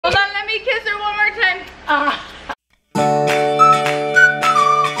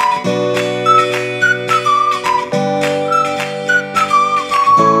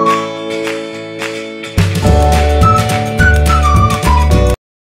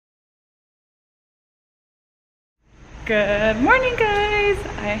Good morning, guys.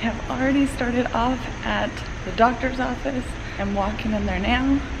 I have already started off at the doctor's office. I'm walking in there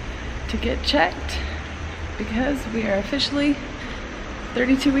now to get checked because we are officially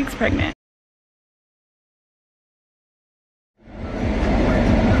 32 weeks pregnant.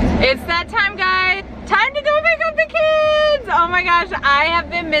 It's that time, guys. Time to go pick up the kids. Oh my gosh, I have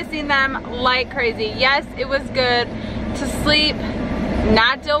been missing them like crazy. Yes, it was good to sleep,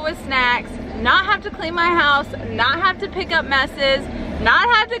 not deal with snacks, not have to clean my house, not have to pick up messes, not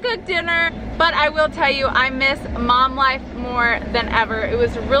have to cook dinner, but I will tell you, I miss mom life more than ever. It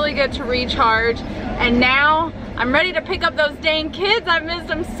was really good to recharge, and now I'm ready to pick up those dang kids. I've missed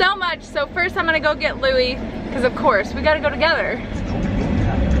them so much. So first I'm gonna go get Louie, because of course, we gotta go together.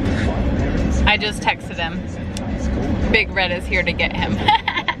 I just texted him. Big Red is here to get him.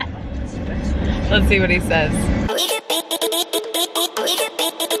 Let's see what he says.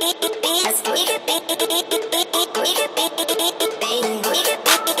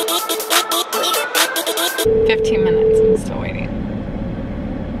 15 minutes, I'm still waiting.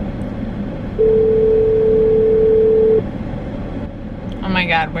 Oh my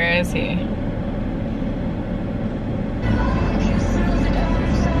God, where is he?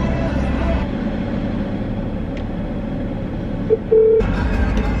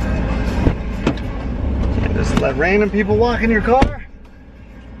 Just let random people walk in your car?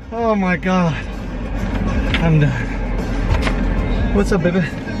 Oh my God. I'm done. What's up, baby?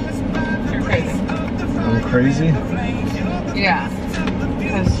 You're crazy. I'm crazy? Yeah,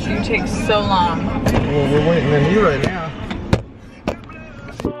 because you take so long. Well, we're waiting on you right now.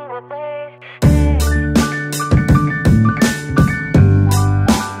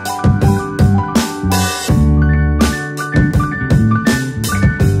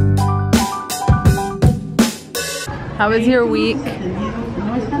 How was your week? I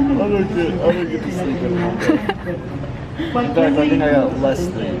didn't get to sleep in In fact, I think I got less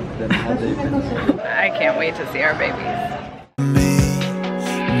sleep than had they been. I can't wait to see our babies.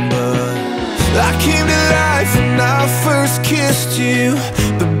 I came to life when I first kissed you.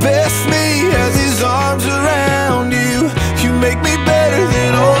 The best me has his arms around you. You make me better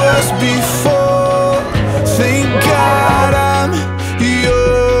than I was before. Thank God I'm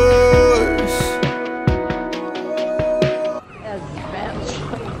yours.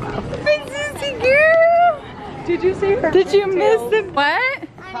 Sissy girl! Did you see her? Did you miss the what?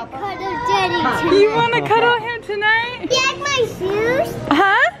 I want to cuddle Daddy tonight. You want to cuddle him tonight? You like my shoes?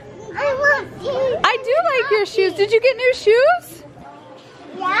 Huh? I want pink. I do like your shoes. Did you get new shoes?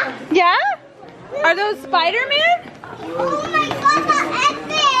 Yeah? Yeah? Are those Spider-Man? Oh my God, that's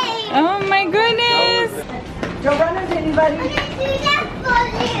epic! Oh my goodness. Don't run into anybody. I didn't do that for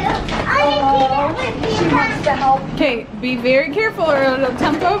you. I didn't do that for you. She wants to help. Okay, be very careful or it'll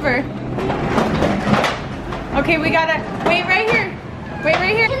tump over. Okay, we gotta, wait right here. Wait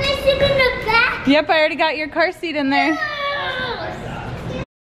right here. Can I sit in the back? Yep, I already got your car seat in there.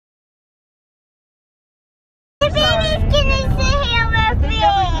 The baby's gonna sit here with me.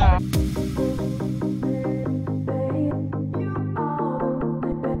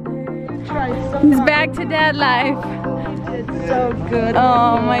 He's back to dad life. It's so good.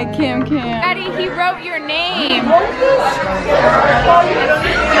 Oh, my Kim. Daddy, he wrote your name.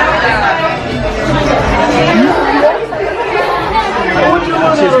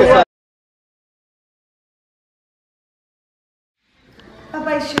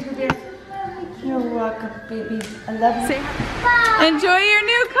 Bye-bye, sugar bear. You're welcome, baby. I love you. Enjoy your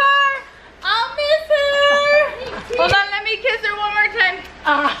new car. I'll miss her. Hold on, let me kiss her one more time.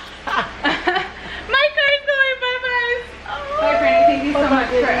 My car's going bye-bye. Bye, Franny. Thank you so much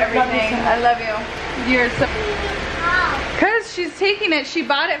for everything. I love you. You're so... Because she's taking it. She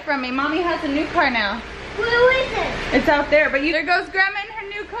bought it from me. Mommy has a new car now. Where is it? It's out there. But there goes Grandma in her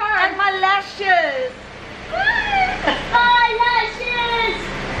new car. And my lashes. My lashes.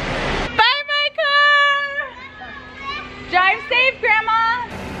 Bye, my car. Drive safe, Grandma.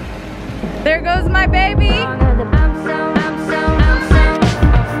 There goes my baby.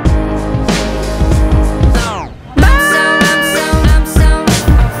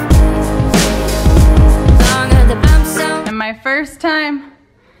 And my first time,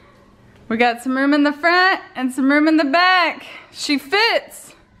 we got some room in the front and some room in the back. She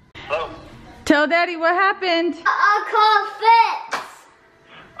fits. Hello? Tell Daddy what happened. Our car fits.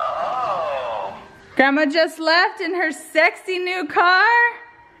 Oh. Grandma just left in her sexy new car.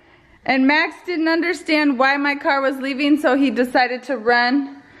 And Max didn't understand why my car was leaving, so he decided to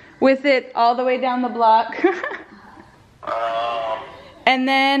run with it all the way down the block. And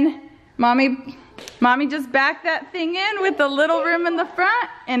then Mommy just backed that thing in with a little room in the front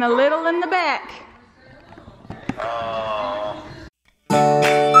and a little in the back. Oh.